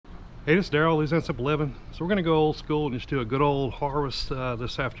Hey, this is Daryl, Louisiana Simple Living. So we're going to go old school and just do a good old harvest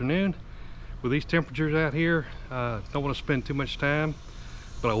this afternoon. With these temperatures out here, don't want to spend too much time,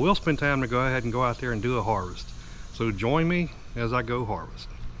 but I will spend time to go ahead and go out there and do a harvest. So join me as I go harvest.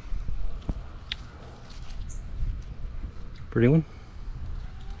 Pretty one.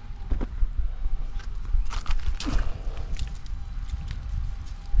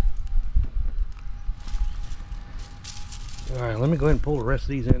 Alright, let me go ahead and pull the rest of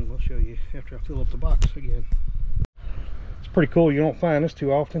these in. We'll show you after I fill up the box again. It's pretty cool. You don't find this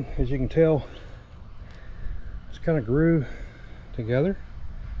too often. As you can tell, it's kind of grew together.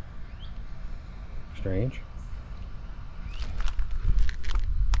 Strange.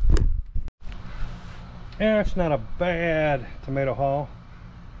 Yeah, it's not a bad tomato haul.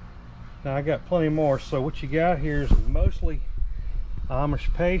 Now I got plenty more. So what you got here is mostly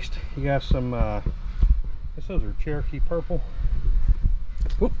Amish paste. You got some I guess those are Cherokee purple.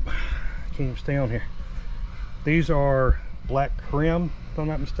 Whoop, I can't even stay on here. These are black creme, if I'm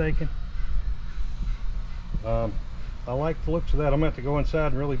not mistaken. I like the looks of that. I'm gonna have to go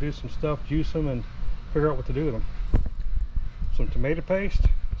inside and really do some stuff, juice them, and figure out what to do with them. Some tomato paste,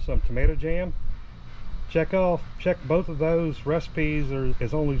 some tomato jam. Check both of those recipes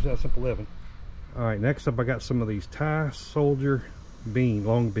as on Louisiana Simple Living. All right, next up I got some of these Thai Soldier bean,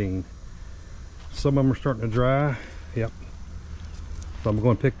 long bean. Some of them are starting to dry. Yep. So I'm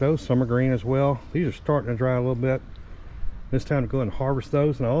going to pick those. Some are green as well. These are starting to dry a little bit. It's time to go and harvest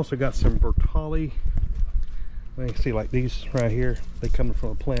those. And I also got some Bertolli. You can see like these right here. They coming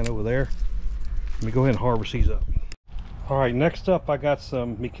from a plant over there. Let me go ahead and harvest these up. All right, next up I got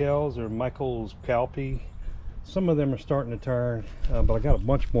some Michael's or Michael's cowpea. Some of them are starting to turn, but I got a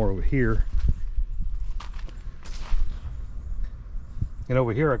bunch more over here. And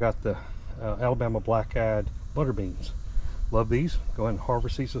over here I got the Alabama black-eyed butter beans. Love these. Go ahead and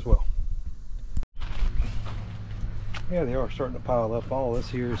harvest these as well. Yeah, they are starting to pile up. All this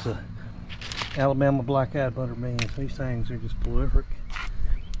here is Alabama black-eyed butter beans. These things are just prolific.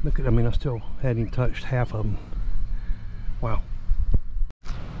 Look at, I mean, I still hadn't even touched half of them. Wow.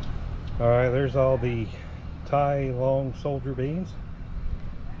 All right, there's all the Thai long soldier beans.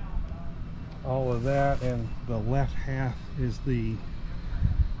 All of that, and the left half is the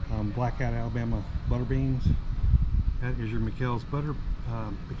black-eyed Alabama butter beans. That is your Michael's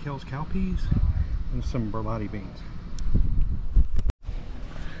cowpeas, and some Berlotti beans.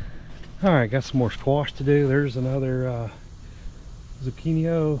 All right, got some more squash to do. There's another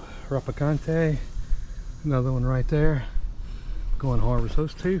zucchini rapicante, another one right there. Go and harvest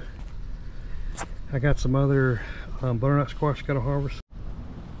those two. I got some other butternut squash got to harvest.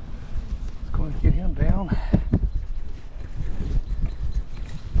 Let's go ahead and get him down.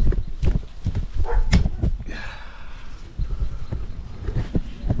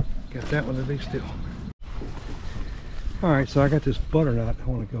 Got that one to be still. All right, so I got this butternut I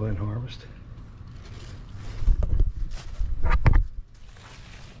want to go ahead and harvest.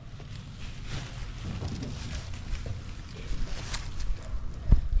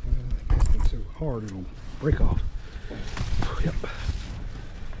 It's so hard it'll break off. Yep.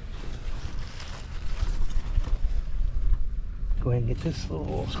 Go ahead and get this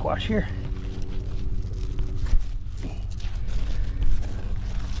little squash here.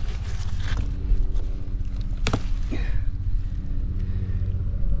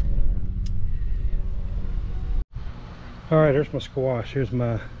 All right, there's my squash. Here's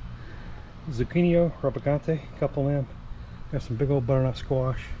my zucchini rapicante, a couple of them. Got some big old butternut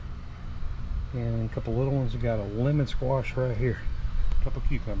squash and a couple little ones. We got a lemon squash right here, a couple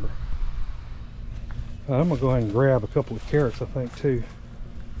cucumber. I'm gonna go ahead and grab a couple of carrots, I think, too.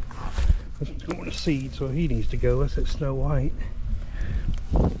 This one's going to seed, so he needs to go. That's that Snow White.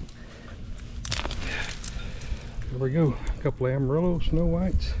 There we go. A couple of Amarillo Snow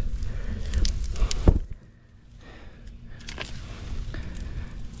Whites.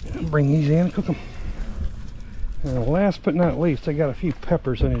 Bring these in and cook them. And last but not least, I got a few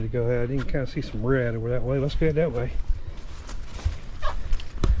peppers I need to go ahead. You can kind of see some red over that way. Let's go that way.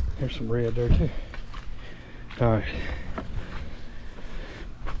 There's some red there too. All right.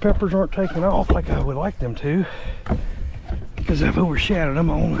 Peppers aren't taking off like I would like them to, because I've overshadowed them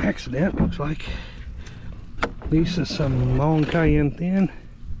on accident, looks like. This is some long cayenne thin.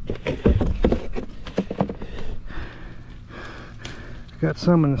 Got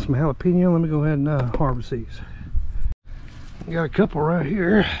some and some jalapeno. Let me go ahead and harvest these. Got a couple right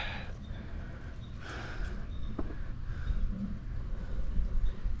here.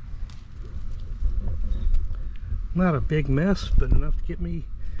 Not a big mess, but enough to get me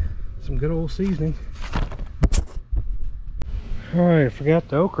some good old seasoning. Alright, I forgot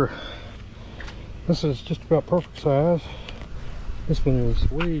the okra. This is just about perfect size. This one is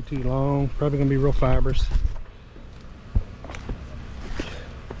way too long, probably gonna be real fibrous.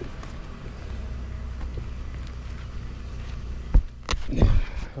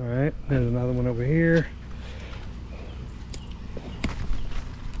 Alright, there's another one over here.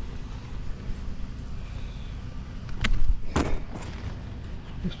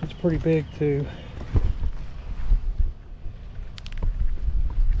 This one's pretty big too.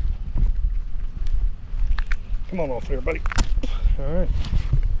 Come on off there, buddy. Alright.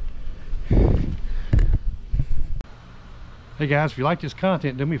 Hey guys, if you like this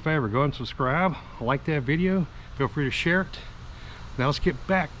content, do me a favor, go and subscribe. Like that video, feel free to share it. Now let's get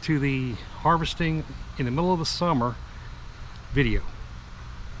back to the harvesting in the middle of the summer video.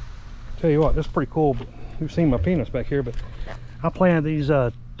 Tell you what, this is pretty cool. But you've seen my peanuts back here, but I planted these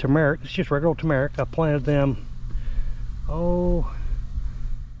turmeric. It's just regular turmeric. I planted them, oh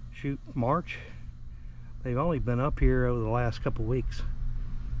shoot, March. They've only been up here over the last couple weeks.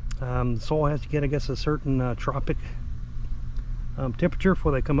 The soil has to get, I guess, a certain tropic temperature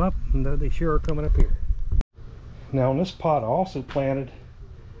before they come up, and they sure are coming up here. Now in this pot I also planted,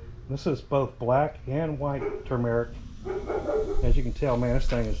 this is both black and white turmeric. As you can tell, man, this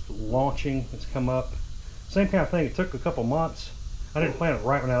thing is launching. It's come up. Same kind of thing, it took a couple months. I didn't plant it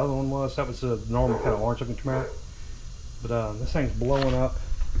right when the other one was. That was a normal kind of orange looking turmeric. But this thing's blowing up.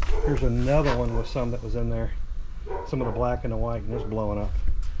 Here's another one with some that was in there. Some of the black and the white, and it's blowing up.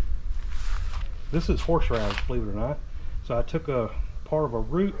 This is horseradish, believe it or not. So I took a part of a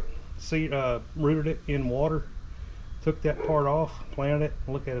root, seed, rooted it in water, took that part off, planted it,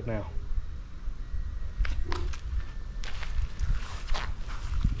 and look at it now.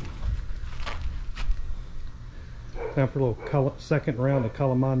 Time for a little second round of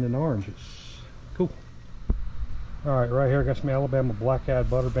calamine oranges. Cool. Alright, right here I got some Alabama black-eyed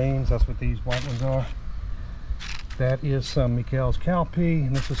butter beans. That's what these white ones are. That is some Michael's cowpea,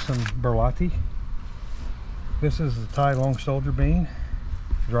 and this is some burlati. This is the Thai long soldier bean,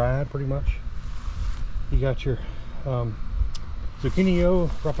 dried pretty much. You got your zucchini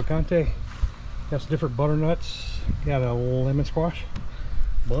rapicante. Got some different butternuts. Got a lemon squash.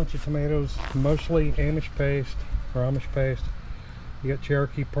 Bunch of tomatoes, mostly Amish paste or Amish paste. You got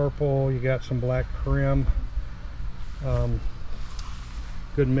Cherokee purple. You got some black creme.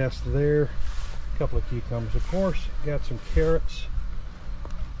 Good mess there. A couple of cucumbers, of course. Got some carrots.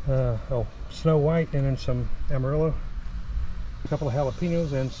 Snow White, and then some Amarillo. A couple of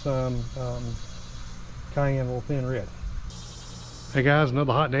jalapenos and some cayenne little thin red. Hey guys,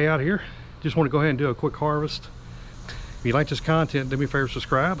 another hot day out here. Just want to go ahead and do a quick harvest. If you like this content, do me a favor,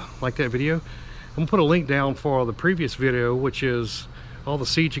 subscribe, like that video. I'm gonna put a link down for the previous video, which is all the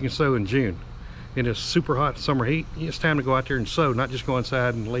seeds you can sow in June. In this super hot summer heat, it's time to go out there and sow, not just go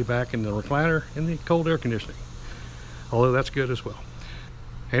inside and lay back in the recliner in the cold air conditioning. Although that's good as well.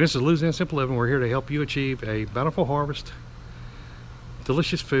 Hey, this is Louisiana Simple Living. We're here to help you achieve a bountiful harvest,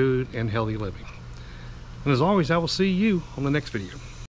 delicious food, and healthy living. And as always, I will see you on the next video.